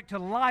subject to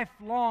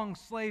lifelong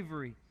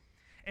slavery.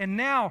 And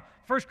now,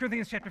 1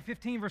 Corinthians chapter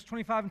 15, verse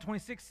 25 and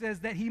 26 says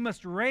that he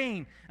must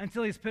reign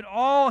until he's put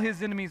all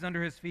his enemies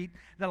under his feet.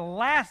 The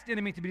last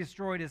enemy to be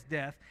destroyed is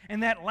death,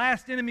 and that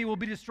last enemy will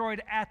be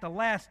destroyed at the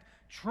last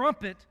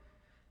trumpet,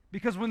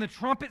 because when the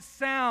trumpet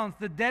sounds,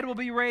 the dead will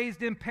be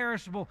raised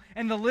imperishable,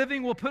 and the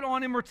living will put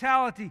on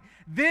immortality.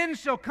 Then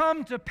shall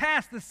come to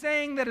pass the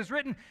saying that is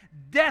written,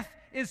 death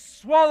is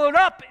swallowed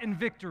up in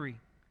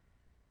victory.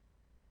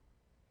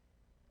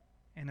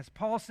 And as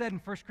Paul said in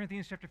 1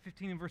 Corinthians chapter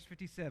 15 and verse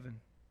 57,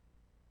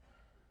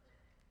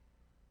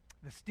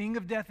 the sting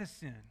of death is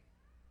sin.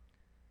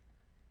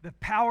 The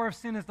power of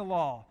sin is the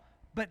law.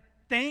 But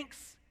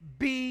thanks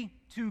be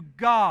to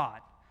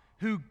God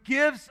who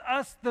gives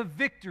us the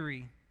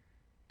victory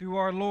through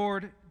our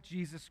Lord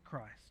Jesus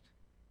Christ.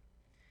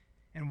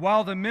 And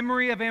while the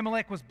memory of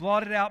Amalek was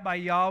blotted out by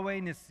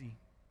YAHWEH Nissi,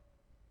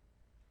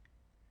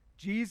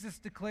 Jesus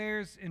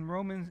declares in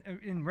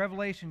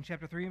Revelation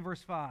chapter 3 and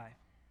verse 5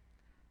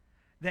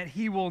 that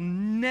he will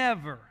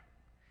never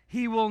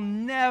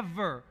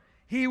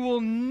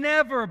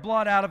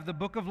blot out of the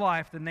book of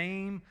life the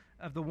name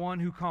of the one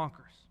who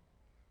conquers.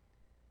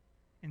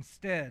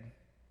 Instead,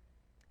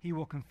 he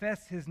will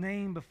confess his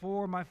name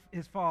before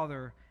his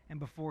Father and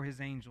before his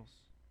angels.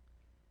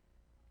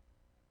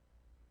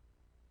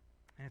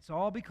 And it's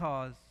all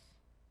because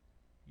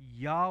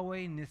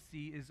YAHWEH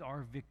Nissi is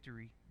our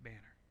victory banner.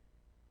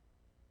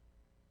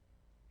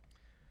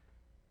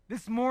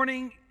 This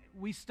morning,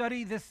 we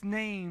study this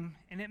name,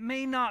 and it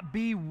may not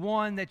be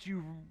one that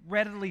you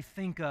readily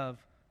think of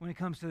when it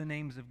comes to the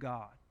names of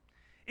God.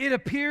 It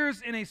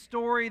appears in a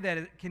story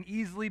that can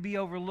easily be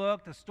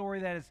overlooked, a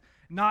story that is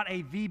not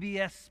a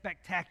VBS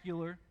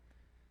spectacular.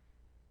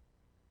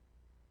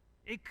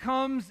 It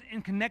comes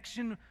in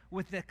connection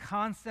with the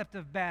concept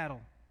of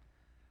battle.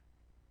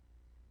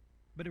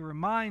 But it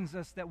reminds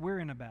us that we're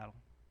in a battle.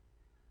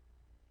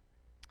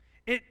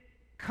 It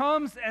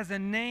comes as a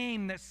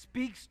name that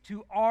speaks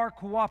to our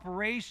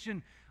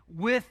cooperation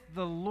with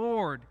the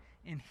Lord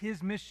in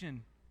his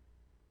mission,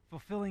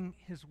 fulfilling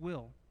his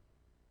will.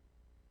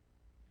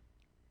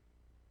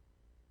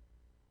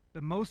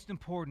 But most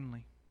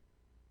importantly,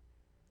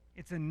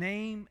 it's a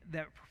name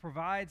that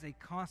provides a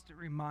constant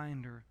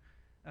reminder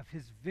of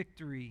his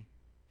victory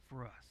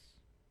for us.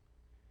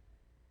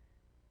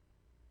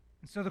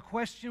 And so the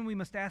question we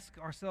must ask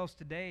ourselves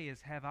today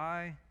is,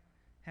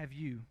 have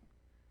you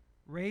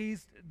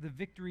raised the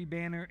victory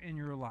banner in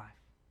your life?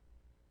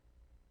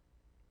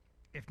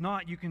 If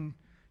not, you can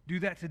do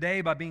that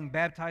today by being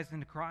baptized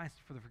into Christ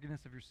for the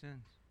forgiveness of your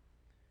sins.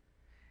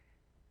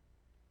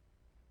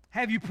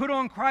 Have you put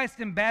on Christ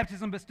in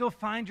baptism but still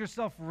find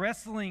yourself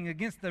wrestling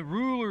against the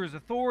rulers,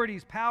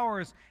 authorities,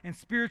 powers, and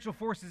spiritual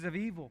forces of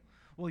evil?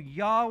 Well,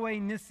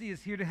 YAHWEH Nissi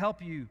is here to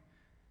help you.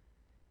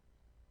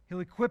 He'll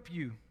equip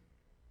you.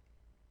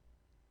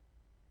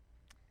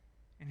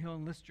 And he'll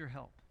enlist your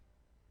help.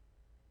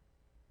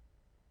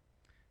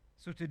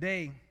 So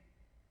today,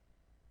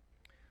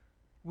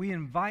 we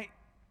invite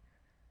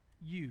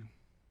you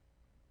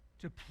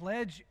to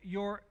pledge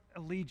your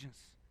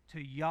allegiance to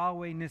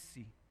YAHWEH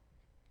Nissi,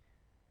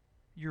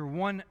 your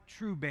one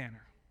true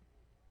banner,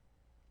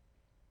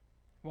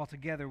 while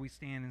together we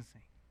stand and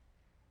sing.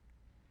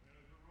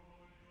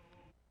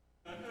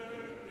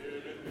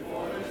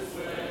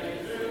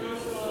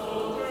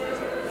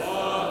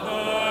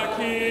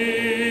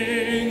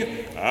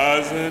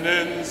 As an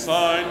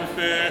ensign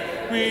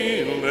fair,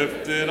 we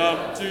lift it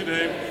up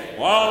today,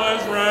 while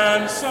as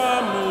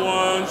ransom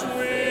ones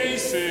we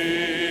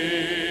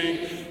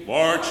sing.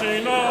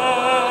 Marching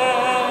on,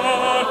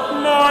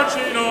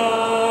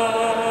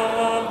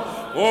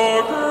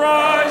 for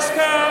Christ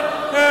can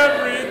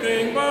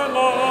everything but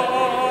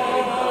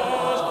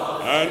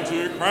lost, and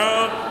to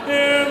crown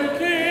him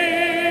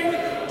King,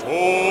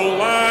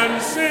 toll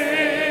and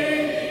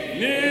sing,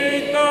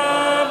 'neath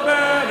the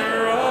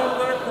banner of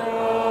the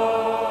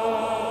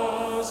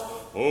cross.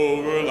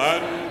 Over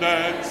land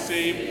and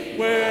sea,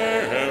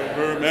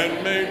 wherever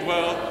men may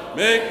dwell,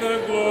 make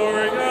the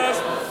glorious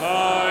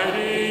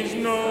tidings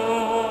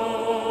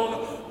known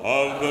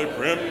of the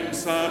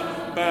crimson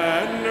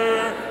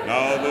banner.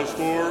 Now the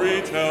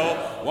story tell,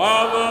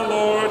 while the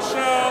Lord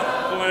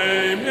shall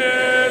claim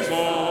his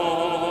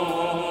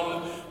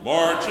own.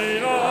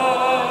 Marching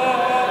on,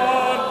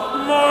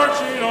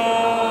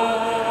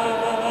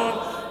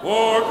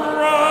 for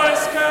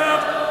Christ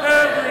kept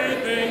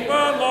everything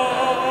but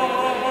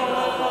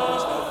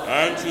lost,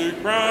 and to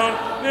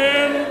crown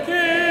him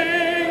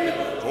King,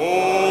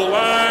 toll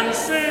and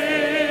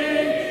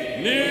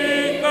sing,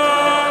 'neath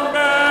the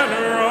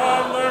banner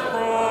of the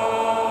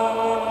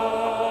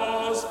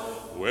cross.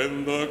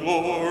 When the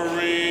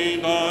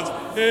glory dawns,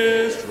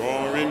 his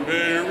drawing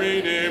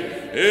very near,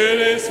 it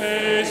is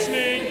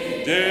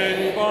hastening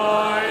day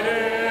by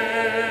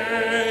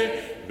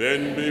day.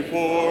 Then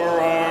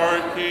before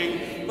our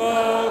King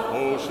the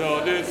foe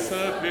shall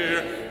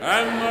disappear,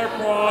 and the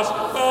cross the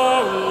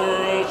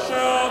world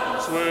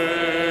shall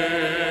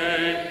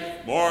sway.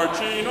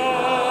 Marching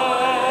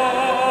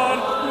on,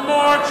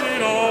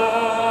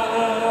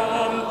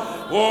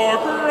 for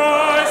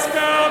Christ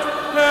count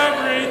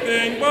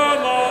everything but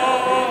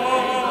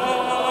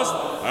lost,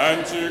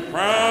 and to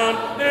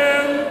crown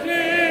him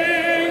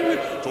King,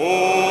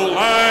 toll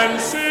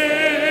and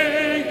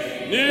sing,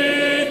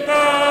 'neath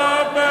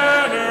the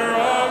banner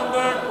of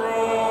the cross.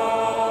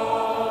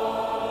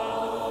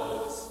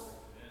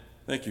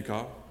 Thank you,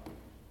 God.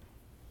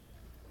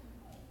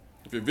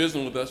 If you're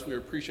visiting with us, we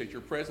appreciate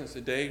your presence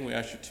today, and we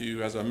ask you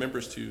to, as our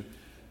members, to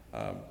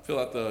fill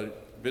out the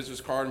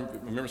visitor's card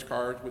and member's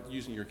card with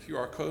using your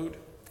QR code.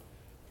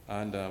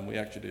 And we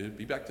ask you to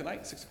be back tonight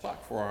at 6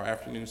 o'clock for our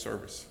afternoon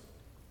service.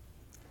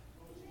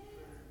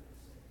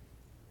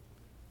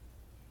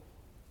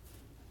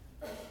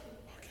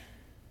 Okay.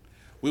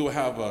 We will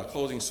have a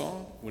closing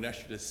song. We'd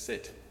ask you to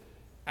sit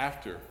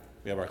after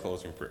we have our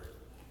closing prayer.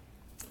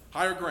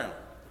 Higher ground.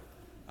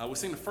 We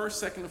sing the first,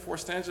 second, and fourth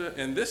stanza,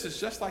 and this is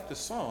just like the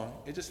song.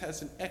 It just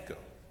has an echo.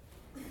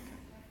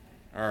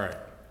 All right.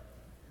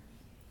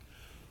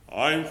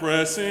 I'm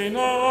pressing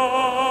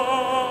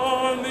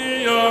on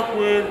the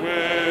upward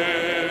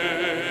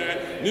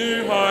way,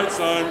 new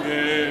heights I'm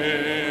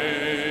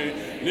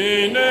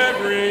gaining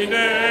every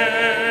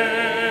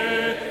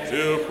day,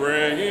 till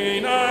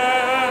praying I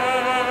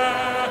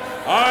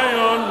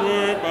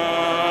onward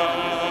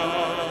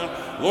bound.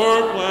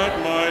 Lord,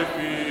 plant my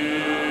feet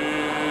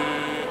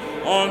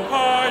on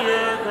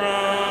higher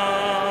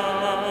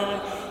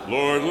ground.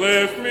 Lord,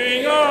 lift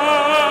me up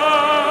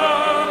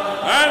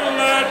and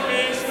let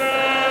me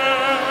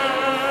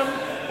stand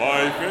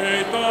by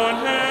faith on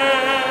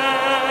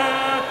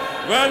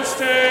heaven's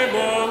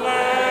stable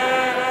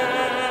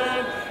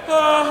land,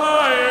 a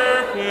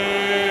higher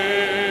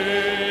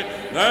place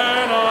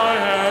than I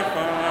have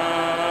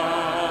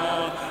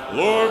found.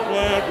 Lord,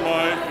 plant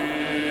my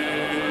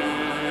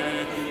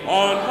feet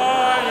on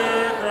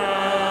higher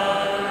ground.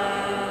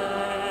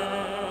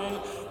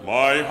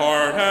 My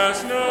heart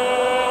has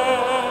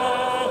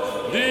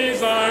no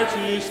desire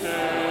to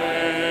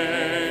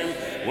stay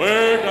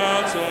where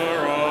doubts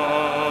arise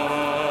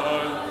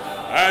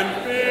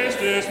and fears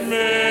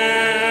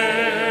dismay,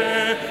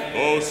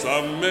 though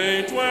some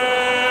may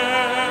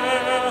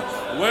dwell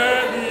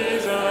where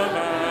he's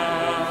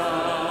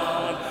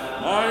abound.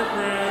 My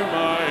prayer,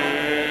 my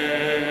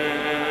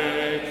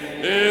aim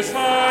is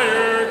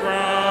higher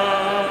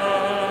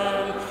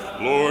ground.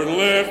 Lord,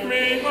 lift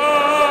me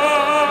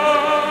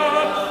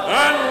up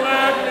and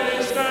let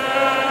me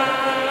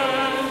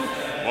stand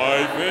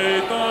by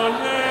faith on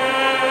heaven's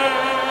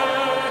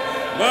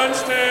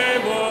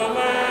stable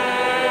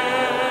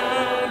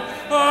land,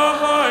 a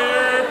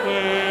higher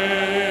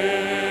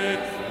place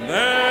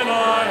than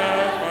I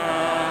have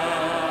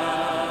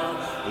found.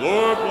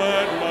 Lord,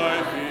 plant my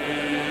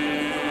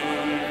feet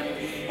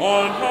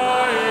on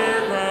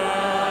higher ground.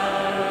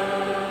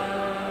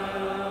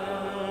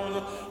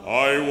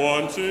 I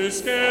want to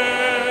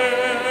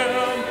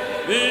scale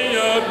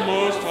the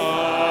utmost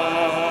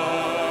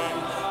high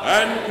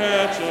and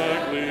catch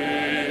a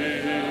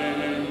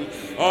glimpse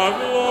of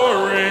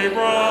glory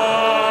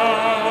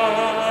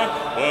bright,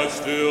 but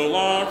still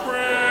I'll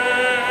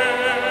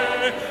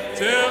pray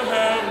till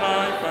heaven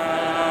I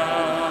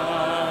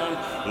found.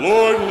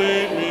 Lord,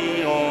 lead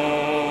me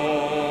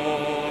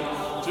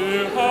on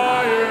to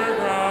higher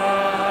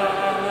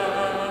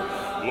ground.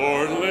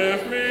 Lord,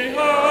 lift me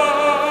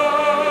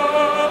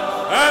up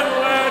and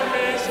let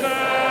me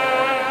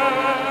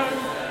stand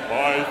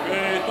by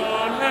faith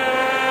on heaven's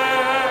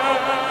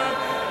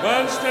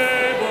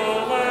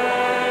stable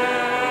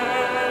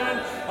land,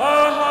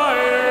 a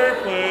higher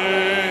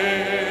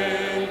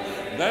place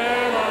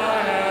than I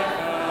have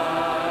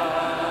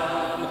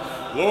found.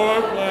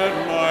 Lord,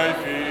 plant my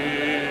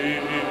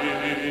feet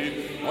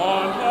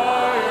on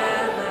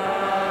higher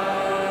ground.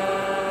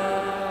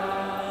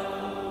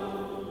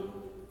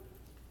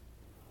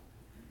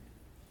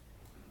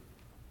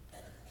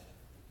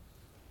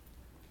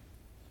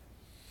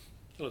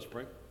 Let's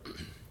pray.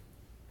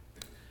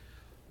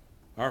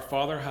 Our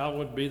Father,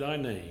 hallowed be thy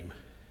name.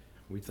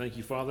 We thank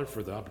you, Father,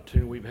 for the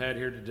opportunity we've had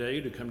here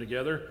today to come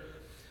together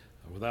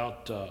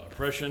without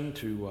oppression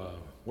to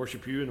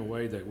worship you in a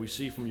way that we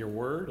see from your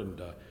word and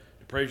to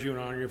praise you and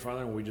honor you,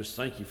 Father. And we just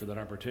thank you for that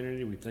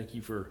opportunity. We thank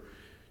you for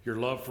your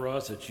love for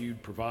us, that you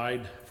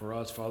provide for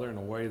us, Father, in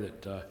a way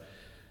that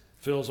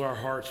fills our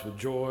hearts with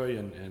joy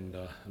and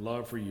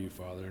love for you,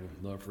 Father, and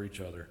love for each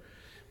other.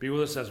 Be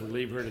with us as we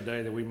leave here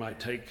today, that we might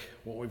take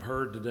what we've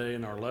heard today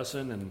in our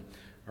lesson and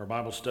our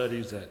Bible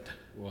studies that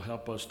will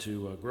help us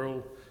to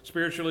grow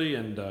spiritually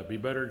and be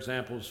better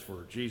examples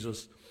for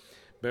Jesus,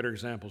 better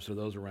examples to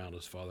those around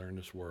us, Father, in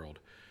this world.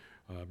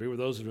 Be with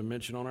those that have been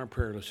mentioned on our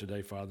prayer list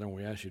today, Father, and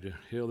we ask you to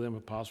heal them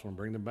if possible and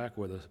bring them back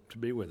with us, to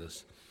be with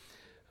us.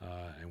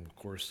 And, of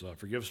course,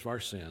 forgive us for our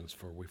sins,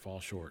 for we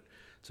fall short.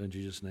 It's in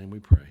Jesus' name we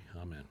pray.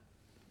 Amen.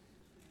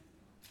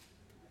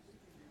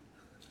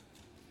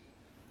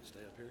 Stay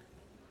up here?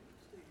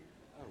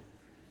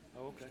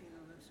 Oh, okay.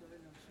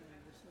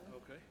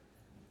 Okay.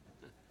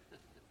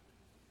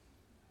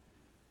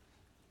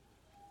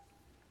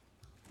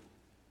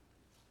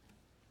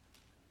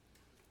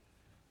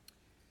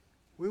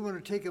 We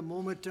want to take a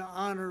moment to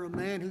honor a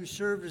man who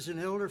served as an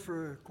elder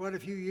for quite a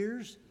few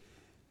years,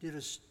 did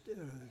an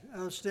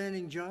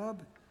outstanding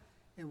job,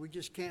 and we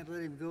just can't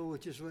let him go with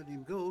just letting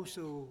him go,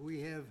 so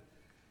we have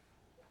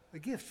a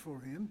gift for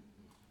him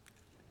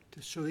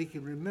so he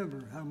can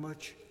remember how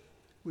much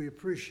we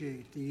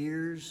appreciate the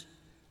years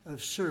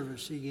of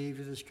service he gave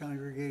to this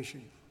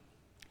congregation.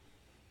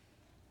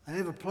 I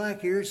have a plaque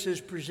here. It says,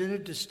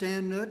 presented to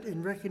Stan Nutt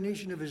in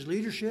recognition of his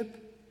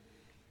leadership,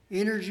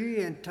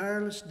 energy, and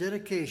tireless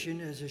dedication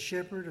as a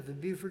shepherd of the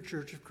Buford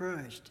Church of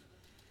Christ.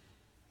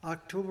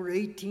 October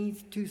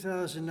 18th,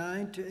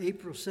 2009 to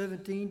April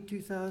 17,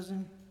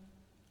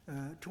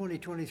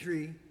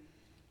 2023,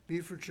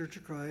 Buford Church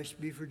of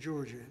Christ, Buford,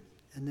 Georgia.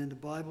 And then the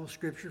Bible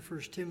scripture,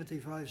 1 Timothy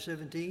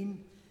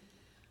 5:17,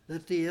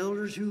 let the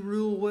elders who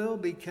rule well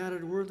be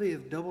counted worthy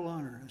of double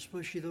honor,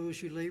 especially those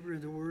who labor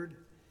in the word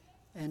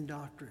and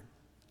doctrine.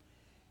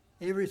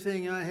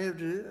 Everything I have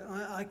to,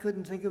 I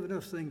couldn't think of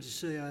enough things to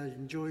say. I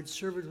enjoyed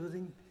serving with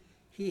him.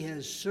 He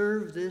has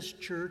served this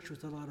church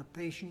with a lot of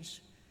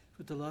patience,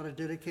 with a lot of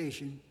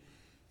dedication.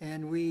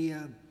 And we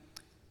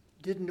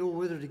didn't know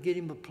whether to get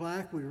him a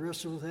plaque. We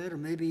wrestled with that, or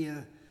maybe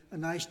a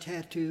nice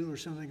tattoo or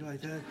something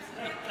like that.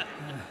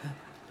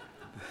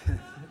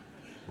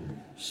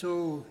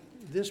 So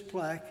this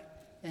plaque,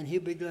 and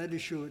he'll be glad to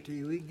show it to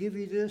you. We give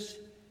you this,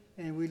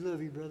 and we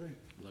love you, brother.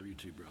 Love you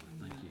too, brother.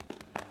 Thank you.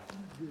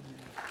 Good man.